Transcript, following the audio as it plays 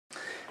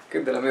¿Qué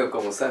tal amigos?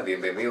 ¿Cómo están?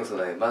 Bienvenidos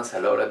una vez más a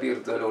la hora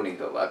virtual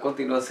única. A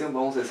continuación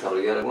vamos a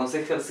desarrollar algunos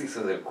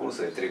ejercicios del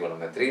curso de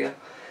trigonometría,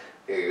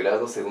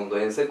 grado segundo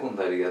en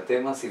secundaria,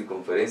 tema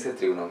circunferencia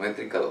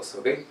trigonométrica 2,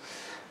 ¿ok?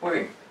 Muy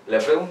bien, la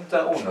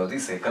pregunta 1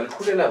 dice,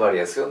 calcule la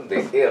variación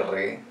de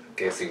R,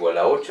 que es igual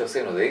a 8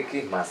 seno de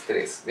X más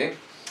 3,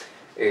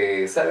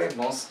 ¿bien?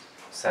 Sabemos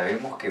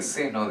que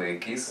seno de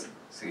X,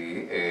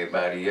 ¿sí?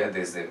 Varía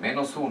desde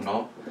menos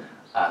 1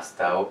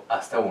 hasta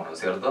 1,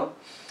 ¿cierto?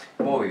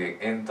 Muy bien,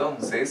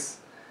 entonces,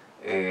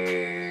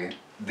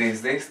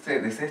 desde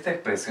esta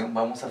expresión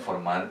vamos a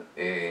formar,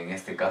 en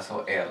este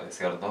caso, R,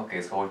 ¿cierto? Que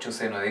es 8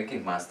 seno de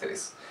X más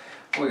 3.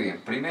 Muy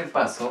bien, primer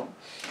paso,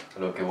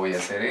 lo que voy a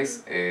hacer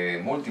es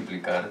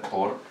multiplicar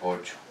por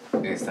 8.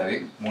 ¿Está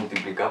bien?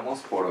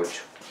 Multiplicamos por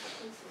 8.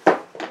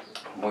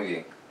 Muy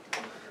bien,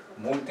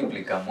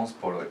 multiplicamos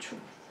por 8.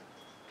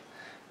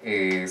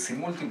 Si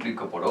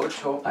multiplico por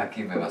 8,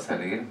 aquí me va a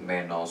salir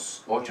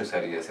menos 8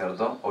 sería,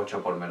 ¿cierto?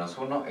 8 por menos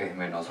 1 es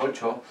menos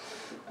 8.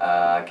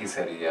 Aquí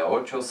sería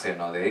 8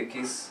 seno de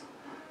X,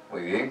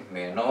 muy bien,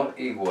 menor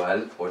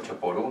igual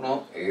 8 por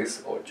 1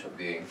 es 8,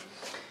 bien.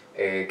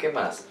 ¿Qué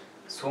más?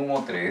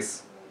 Sumo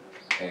 3,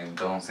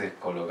 entonces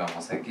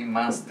colocamos aquí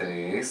más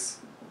 3.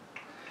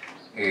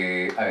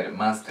 A ver,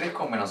 más 3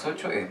 con menos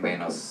 8 es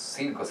menos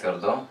 5,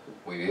 ¿cierto?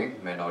 Muy bien,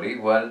 menor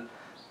igual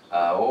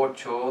a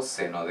 8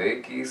 seno de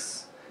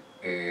X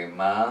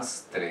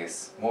más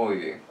 3, muy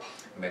bien.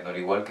 Menor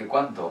igual que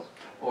 ¿cuánto?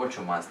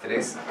 8 más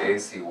 3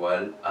 es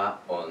igual a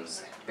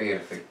 11.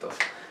 Perfecto.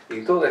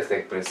 Y toda esta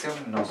expresión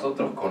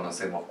nosotros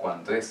conocemos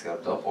cuánto es,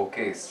 ¿cierto? ¿O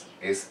qué es?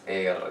 Es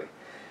R.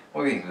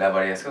 Muy bien, la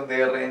variación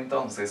de R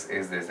entonces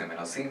es desde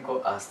menos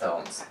 5 hasta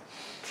 11.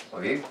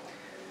 Muy bien.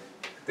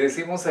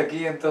 Decimos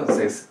aquí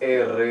entonces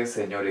R,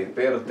 señores,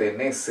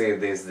 pertenece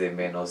desde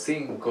menos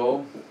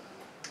 5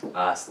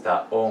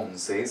 hasta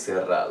 11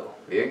 cerrado.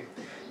 Bien.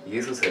 Y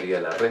eso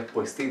sería la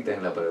respuestita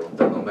en la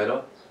pregunta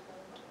número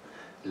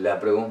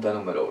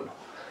 1.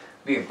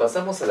 Bien,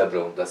 pasamos a la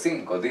pregunta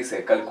 5.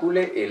 Dice,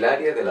 calcule el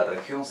área de la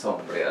región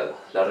sombreada.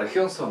 La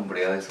región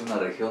sombreada es una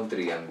región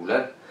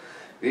triangular,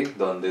 ¿bien?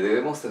 Donde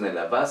debemos tener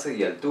la base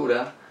y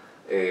altura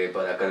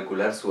para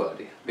calcular su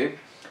área. Bien,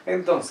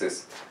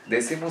 entonces,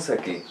 decimos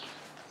aquí,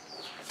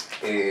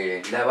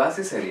 la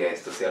base sería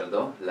esto,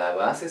 ¿cierto? La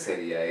base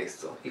sería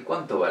esto. ¿Y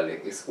cuánto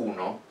vale? Es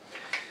 1.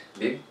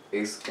 Bien,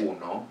 es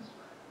 1.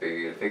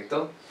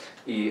 Perfecto.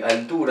 Y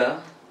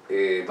altura,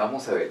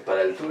 vamos a ver, para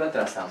altura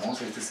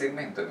trazamos este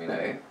segmento, mira,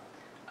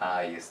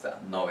 ahí está,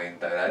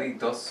 90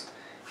 graditos.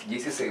 Y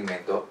ese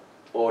segmento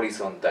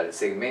horizontal,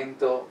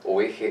 segmento o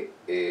eje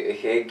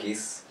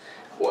X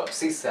o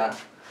abscisa,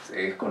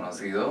 es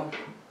conocido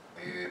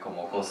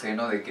como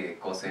coseno de ¿qué?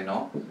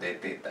 Coseno de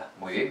teta.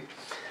 Muy bien.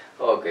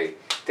 Ok,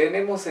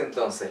 tenemos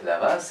entonces la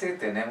base,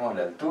 tenemos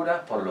la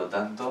altura, por lo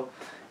tanto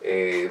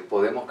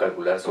podemos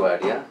calcular su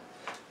área.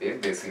 Bien,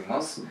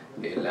 decimos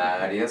el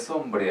área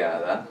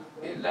sombreada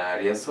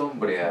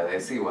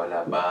es igual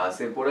a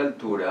base por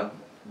altura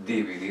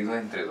dividido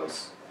entre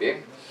 2.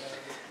 Bien,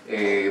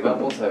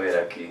 vamos a ver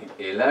aquí,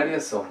 el área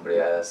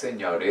sombreada,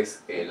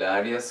 señores, el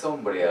área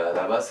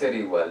sombreada va a ser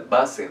igual,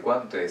 base,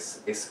 ¿cuánto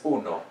es? Es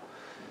 1,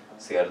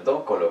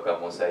 ¿cierto?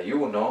 Colocamos ahí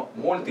 1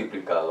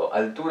 multiplicado,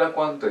 altura,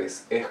 ¿cuánto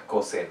es? Es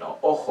coseno,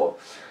 ojo.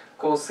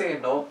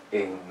 Coseno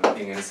en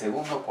el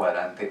segundo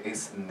cuadrante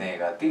es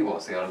negativo,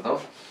 ¿cierto?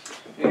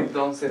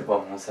 Entonces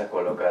vamos a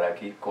colocar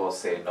aquí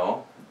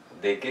coseno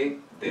de ¿qué?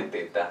 De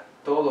teta.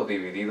 Todo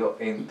dividido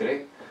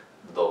entre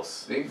 2,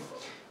 ¿sí?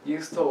 Y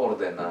esto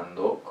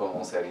ordenando,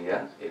 ¿cómo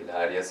sería? El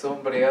área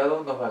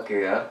sombreado nos va a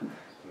quedar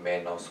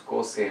menos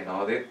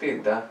coseno de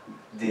teta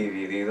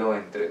dividido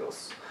entre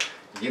 2.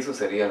 Y eso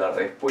sería la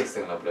respuesta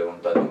en la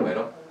pregunta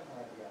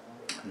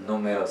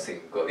número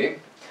 5,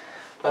 ¿bien?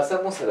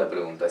 Pasamos a la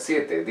pregunta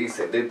 7.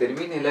 Dice,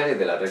 determine el área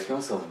de la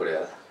región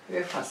sombreada.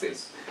 Es fácil,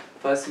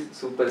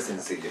 súper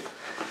sencillo.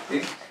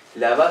 ¿Bien?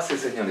 La base,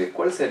 señores,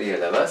 ¿cuál sería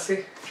la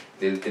base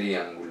del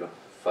triángulo?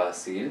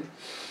 Fácil.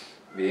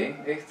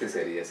 Bien, este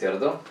sería,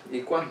 ¿cierto?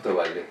 ¿Y cuánto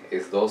vale?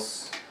 Es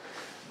 2.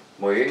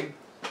 Muy bien.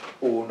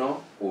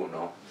 1,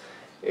 1.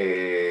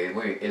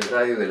 Muy bien, el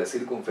radio de la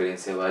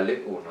circunferencia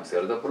vale 1,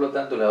 ¿cierto? Por lo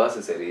tanto, la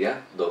base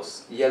sería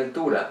 2. ¿Y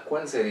altura?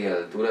 ¿Cuál sería la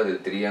altura del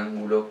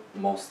triángulo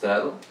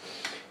mostrado?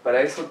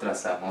 Para eso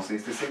trazamos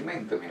este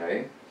segmento, mira,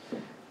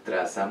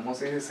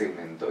 trazamos ese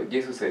segmento y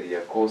eso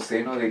sería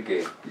coseno de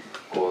 ¿qué?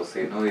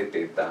 Coseno de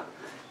teta.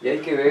 Y hay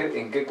que ver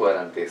en qué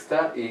cuadrante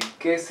está y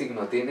qué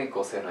signo tiene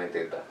coseno de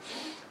teta.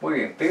 Muy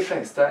bien, teta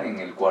está en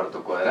el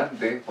cuarto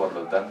cuadrante, por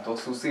lo tanto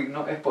su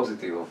signo es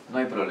positivo, no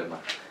hay problema.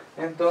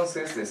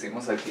 Entonces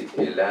decimos aquí,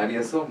 el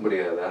área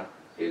sombreada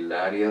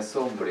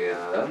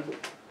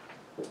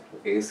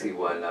es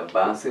igual a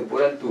base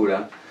por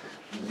altura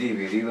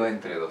dividido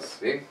entre 2,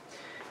 ¿bien?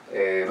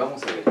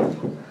 Vamos a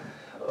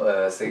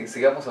ver,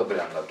 sigamos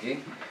operando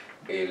aquí.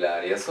 El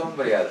área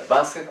sombreada,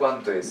 base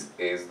 ¿cuánto es?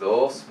 Es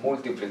 2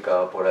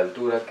 multiplicado por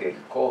altura, que es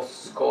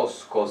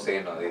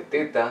coseno de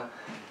teta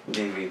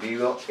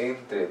dividido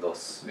entre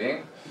 2,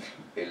 ¿bien?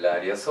 El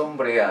área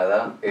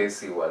sombreada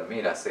es igual,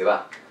 mira, se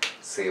va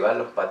se van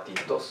los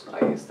patitos,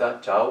 ahí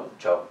está, chao,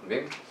 chao,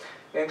 bien.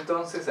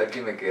 Entonces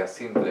aquí me queda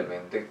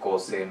simplemente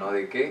coseno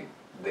de ¿qué?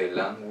 Del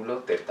ángulo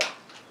teta.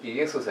 Y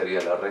eso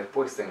sería la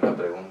respuesta en la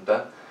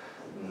pregunta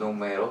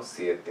número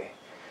 7.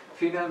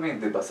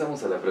 Finalmente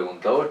pasamos a la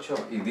pregunta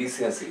 8 y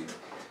dice así: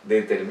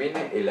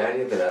 determine el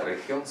área de la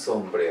región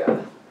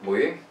sombreada. Muy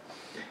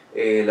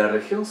bien. La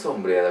región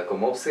sombreada,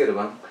 como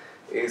observan,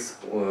 es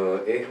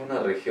una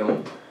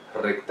región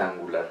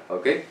rectangular,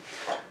 ¿ok?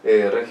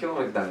 Región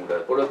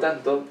rectangular. Por lo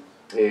tanto,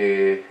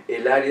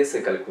 el área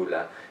se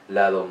calcula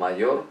lado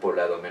mayor por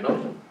lado menor.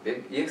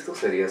 Bien, y esto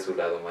sería su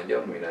lado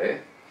mayor, mira,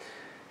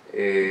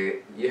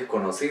 y es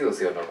conocido,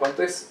 ¿sí o no?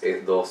 ¿Cuánto es?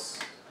 Es 2.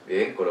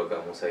 Bien,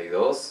 colocamos ahí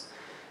 2.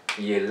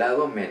 Y el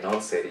lado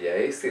menor sería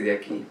este de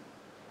aquí.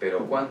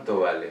 Pero ¿cuánto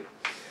vale?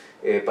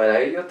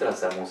 Para ello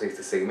trazamos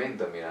este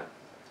segmento, mira.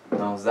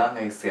 Nos dan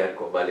este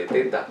arco, vale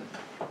teta.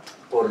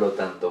 Por lo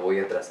tanto voy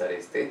a trazar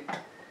este.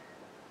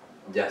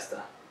 Ya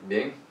está.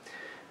 Bien.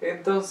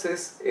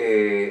 Entonces,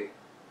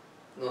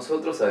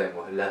 nosotros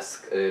sabemos,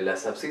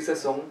 las abscisas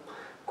son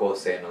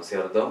coseno,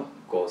 ¿cierto?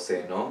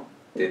 Coseno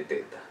de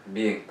teta.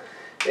 Bien.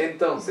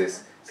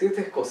 Entonces, si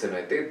este es coseno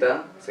de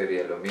teta,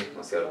 sería lo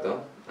mismo,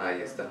 ¿cierto?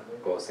 Ahí está,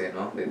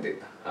 coseno de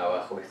teta,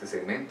 abajo este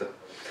segmento.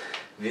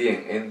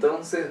 Bien,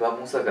 entonces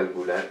vamos a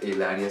calcular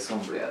el área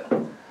sombreada.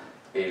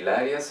 El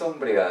área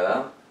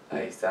sombreada,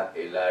 ahí está,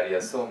 el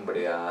área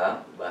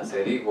sombreada va a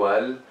ser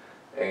igual,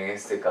 en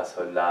este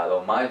caso,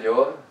 lado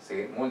mayor,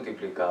 ¿sí?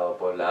 Multiplicado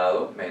por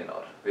lado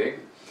menor,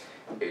 ¿bien?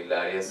 El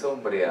área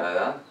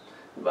sombreada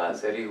va a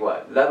ser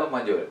igual, lado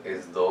mayor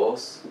es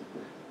 2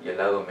 y el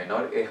lado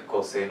menor es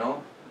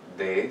coseno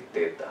de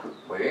teta.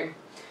 Muy bien.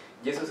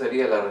 Y eso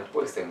sería la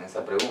respuesta en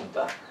esa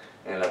pregunta,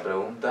 en la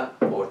pregunta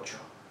 8.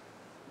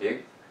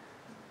 Bien.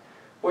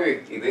 Muy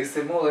bien, y de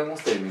este modo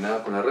hemos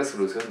terminado con la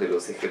resolución de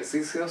los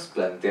ejercicios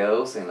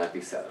planteados en la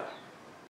pizarra.